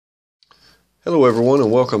Hello everyone,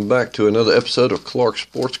 and welcome back to another episode of Clark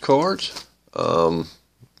Sports Cards.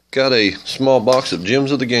 Got a small box of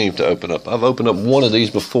Gems of the Game to open up. I've opened up one of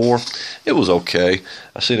these before. It was okay.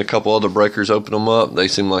 I've seen a couple other breakers open them up. They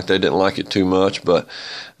seemed like they didn't like it too much, but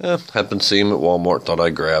happened to see them at Walmart. Thought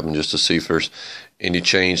I'd grab them just to see if there's any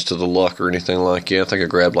change to the luck or anything like that. I think I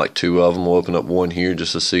grabbed like two of them. We'll open up one here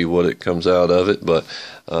just to see what it comes out of it. But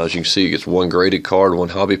as you can see, it gets one graded card, one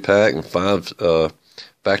hobby pack, and five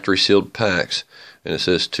factory sealed packs, and it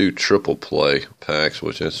says 2 triple play packs,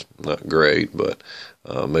 which is not great, but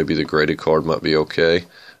maybe the graded card might be okay.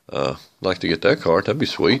 Like to get that card, that'd be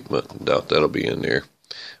sweet, but doubt that'll be in there,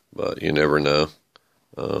 but you never know.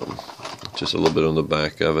 Just a little bit on the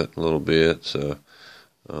back of it, a little bit, so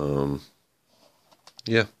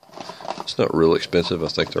yeah, it's not real expensive. I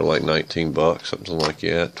think they're like 19 bucks, something like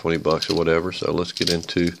that, 20 bucks or whatever. So let's get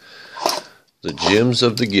into the Gems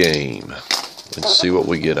of the Game and see what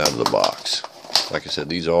we get out of the box. Like I said,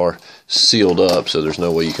 these are sealed up, so there's no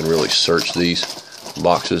way you can really search these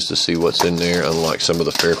boxes to see what's in there, unlike some of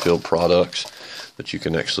the Fairfield products that you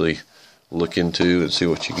can actually look into and see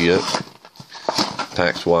what you get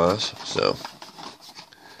packs wise. So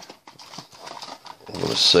I'm going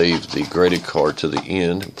to save the graded card to the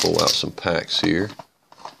end and pull out some packs here.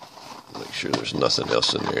 Make sure there's nothing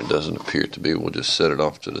else in there. It doesn't appear to be. We'll just set it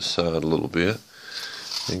off to the side a little bit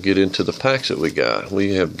and get into the packs that we got.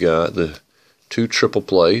 We have got the 2 triple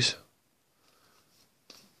plays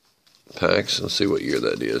packs. Let's see what year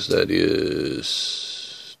that is. That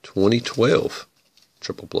is 2012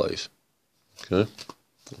 triple plays. Okay.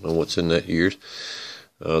 I don't know what's in that year.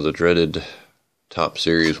 The dreaded Top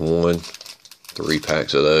Series 1. 3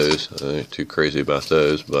 packs of those. I ain't too crazy about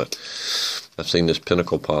those, but I've seen this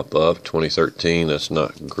Pinnacle pop up. 2013. That's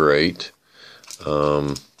not great.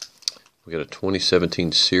 We got a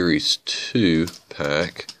 2017 Series 2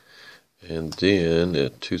 pack, and then a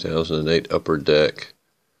 2008 Upper Deck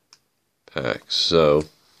pack. So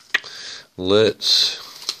let's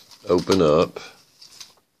open up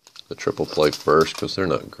the triple play first because they're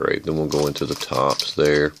not great. Then we'll go into the tops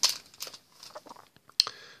there,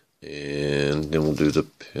 and then we'll do the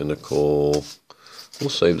Pinnacle.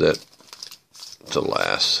 We'll save that to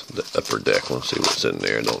last. The Upper Deck. We'll see what's in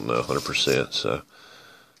there. I don't know 100%. So.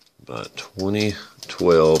 But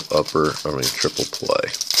 2012 triple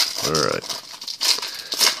play. Alright.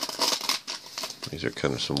 These are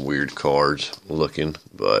kind of some weird cards looking,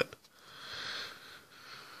 but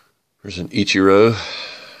there's an Ichiro.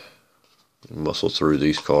 Muscle through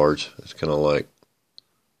these cards. It's kind of like,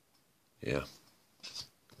 yeah,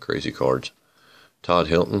 crazy cards. Todd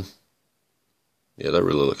Hilton. Yeah, that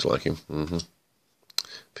really looks like him.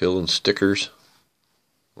 Peel and stickers.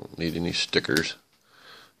 Don't need any stickers.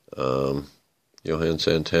 Johan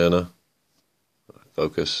Santana,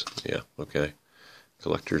 Focus, yeah, okay.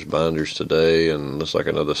 Collector's binders today, and looks like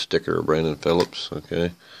another sticker of Brandon Phillips,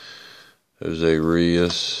 okay. Jose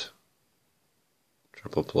Rios,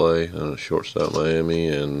 triple play, shortstop Miami,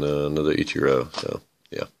 and another Ichiro, so,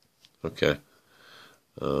 yeah, okay.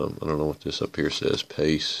 I don't know what this up here says,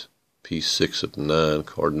 Pace, P6 of 9,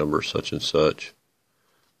 card number such and such.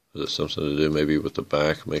 Is it something to do maybe with the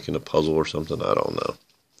back, making a puzzle or something? I don't know.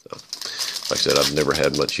 So, like I said, I've never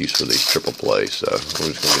had much use for these triple plays, so we're just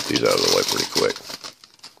going to get these out of the way pretty quick.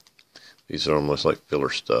 These are almost like filler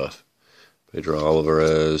stuff. Pedro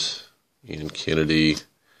Alvarez, Ian Kennedy,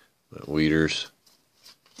 Matt Wieters.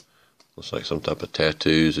 Looks like some type of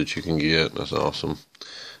tattoos that you can get. That's awesome.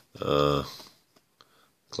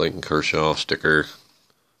 Clayton Kershaw sticker,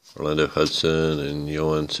 Orlando Hudson, and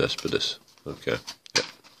Yohan Cespedes. Okay, yeah,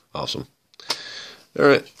 awesome. All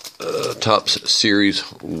right, Topps Series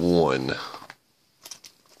 1,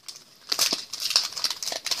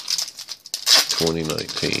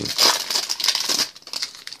 2019.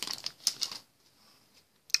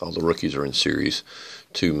 All the rookies are in Series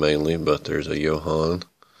 2 mainly, but there's a Johan,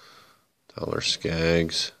 Tyler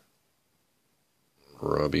Skaggs,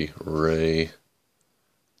 Robbie Ray,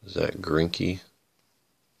 Zach Greinke,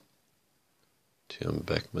 Tim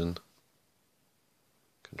Beckman,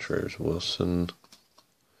 Contreras Wilson,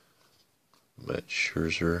 Matt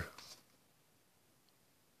Scherzer,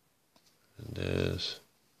 Mendez,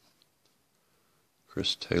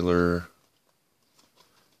 Chris Taylor,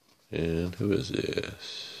 and who is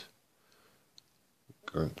this?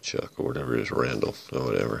 Chuck or whatever it is, Randall or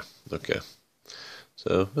whatever. Okay.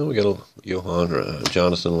 So well, we got a Johan,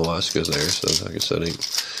 Jonathan Loáisiga there, so I guess that ain't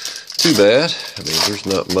too bad. I mean, there's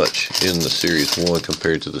not much in the Series 1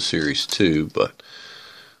 compared to the Series 2, but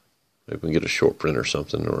maybe we can get a short print or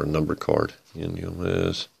something, or a numbered card. In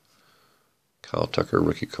Kyle Tucker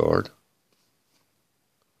rookie card.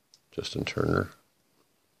 Justin Turner,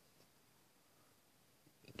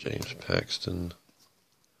 James Paxton,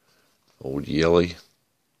 Old Yelly,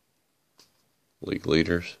 league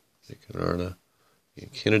leaders, Nick Canarda, Ian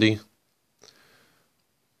Kennedy,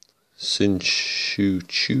 Sin-Shu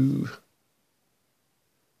Chu,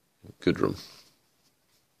 Goodrum.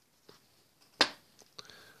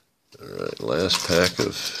 Alright, last pack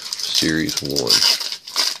of Series 1.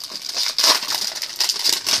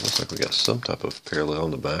 Looks like we got some type of parallel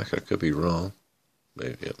in the back. I could be wrong.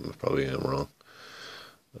 Maybe, yeah, I probably am wrong.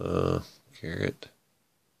 Garrett,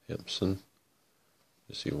 Hempson,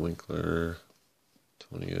 Jesse Winkler,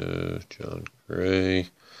 Antonio, John Gray,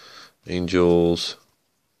 Angels,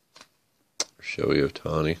 Shohei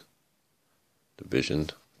Ohtani, Division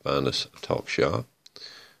Finest Talk Shop,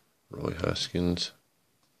 Roy Haskins,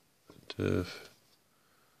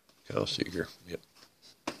 Kyle Seager. Yep.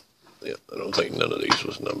 Yep, I don't think none of these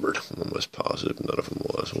was numbered. I'm almost positive none of them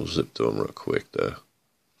was. We'll zip through them real quick, though.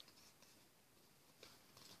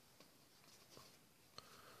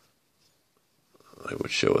 They would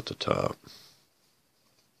show at the top.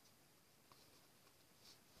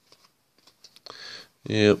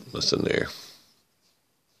 Yep, nothing there.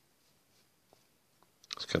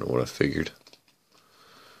 That's kind of what I figured.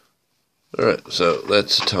 Alright, so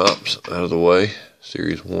that's the tops out of the way.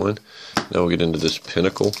 Series 1. Now we'll get into this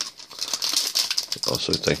Pinnacle. I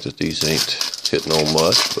also think that these ain't hitting on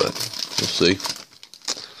much, but we'll see.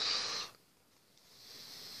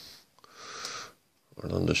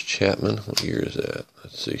 Orlandis Chapman, what year is that?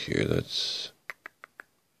 Let's see here, that's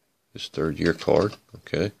his 3rd year card.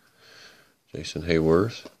 Okay. Jason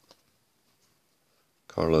Hayworth,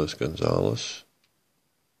 Carlos Gonzalez,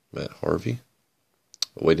 Matt Harvey,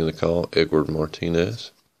 awaiting the call, Edward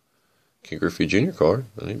Martinez, Ken Griffey Jr. card,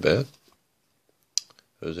 that ain't bad,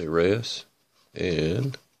 Jose Reyes,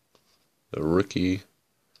 and the rookie,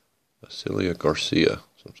 Asilia Garcia,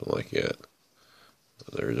 something like that.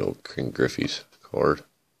 There's old Ken Griffey's card.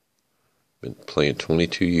 Been playing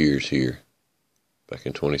 22 years here, back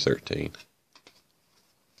in 2013.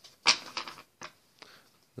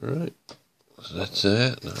 Alright, so that's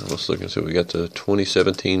that. Now let's look and see. We got the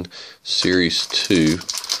 2017 Series 2.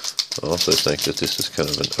 I also think that this is kind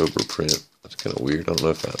of an overprint. That's kind of weird. I don't know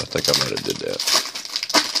if I think I might have did that.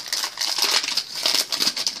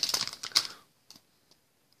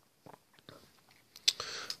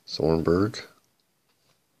 Thornburg.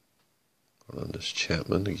 Orlandis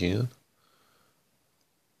Chapman again.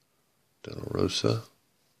 De La Rosa.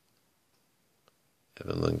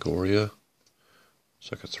 Evan Longoria.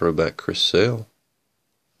 It's like a throwback Chris Sale.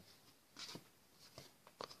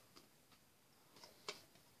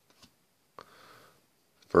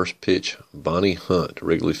 First pitch, Bonnie Hunt,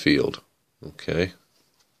 Wrigley Field. Okay.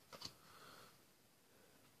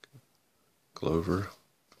 Glover.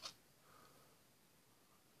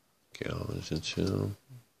 Galvin Chinchilla.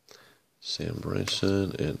 Sam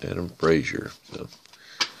Branson and Adam Frazier. So,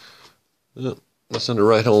 nothing to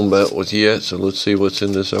write home about with yet, so let's see what's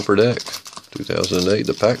in this upper deck. 2008,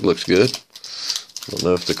 the pack looks good. Don't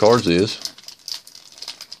know if the cards is.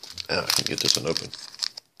 I can get this one open.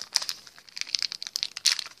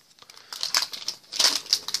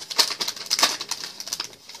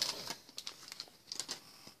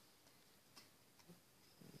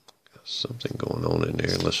 Got something going on in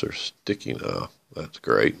there, unless they're sticking. Oh, that's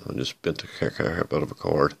great. I just bent the heck out of a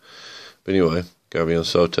card. But anyway, Gavion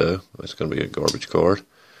Soto. That's going to be a garbage card.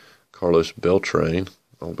 Carlos Beltran.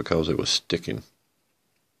 All because it was sticking.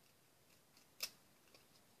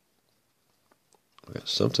 I got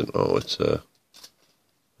something. Oh, it's some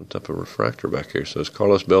type of refractor back here. So it's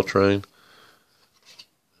Carlos Beltran.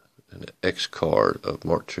 And an X card of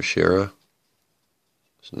Mark Teixeira.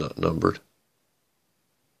 It's not numbered.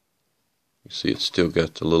 You see it's still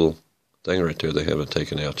got the little thing right there they haven't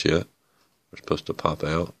taken out yet. They're supposed to pop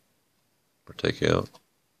out or take out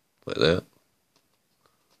like that.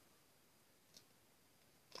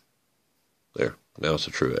 There, now it's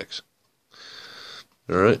a true X.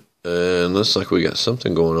 Alright, and looks like we got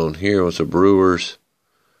something going on here. It's a Brewers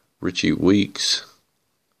Richie Weeks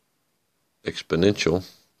Exponential.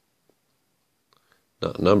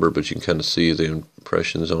 Not numbered, but you can kind of see the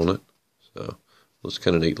impressions on it. So, looks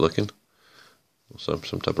kind of neat looking. Some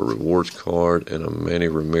type of rewards card and a Manny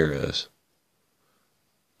Ramirez.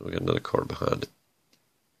 We got another card behind it.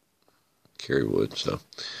 Kerry Wood, so.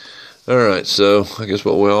 Alright, so I guess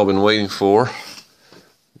what we've all been waiting for.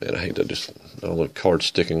 Man, I hate to just, all the cards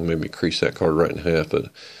sticking, maybe crease that card right in half,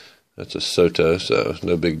 but that's a Soto, so it's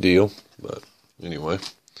no big deal. But anyway,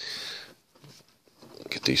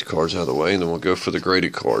 get these cards out of the way, and then we'll go for the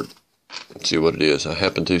graded card. Let's see what it is. I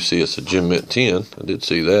happen to see it's a Gem Mint 10. I did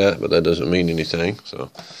see that, but that doesn't mean anything. So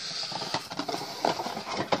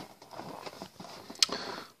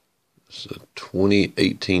it's a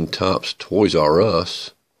 2018 Topps Toys R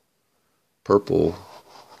Us purple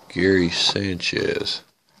Gary Sanchez.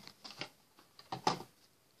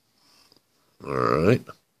 All right,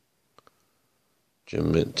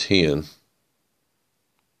 Gem Mint 10.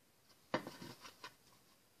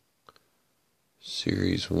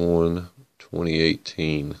 Series 1,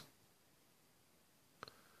 2018.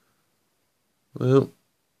 Well,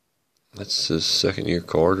 that's his second year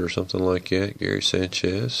card or something like that, Gary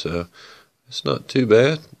Sanchez. So it's not too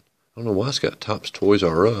bad. I don't know why it's got Topps Toys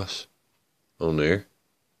R Us on there.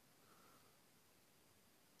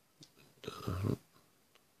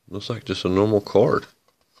 Looks like just a normal card.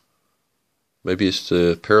 Maybe it's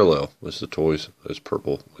the parallel. It's the toys. It's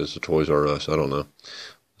purple. It's the Toys R Us. I don't know.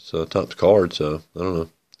 It's a Topps card, so I don't know.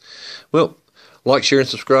 Well, like, share, and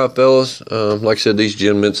subscribe, fellas. Like I said, these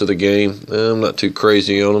Gem Mints of the game, I'm not too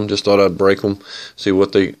crazy on them. Just thought I'd break them, see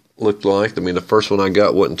what they looked like. I mean, the first one I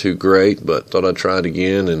got wasn't too great, but thought I'd try it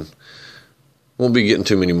again, and won't be getting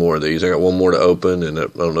too many more of these. I got one more to open, and I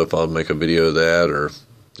don't know if I'll make a video of that or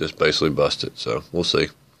just basically bust it. So we'll see.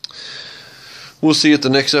 We'll see at the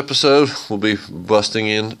next episode. We'll be busting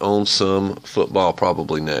in on some football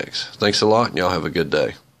probably next. Thanks a lot, and y'all have a good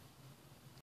day.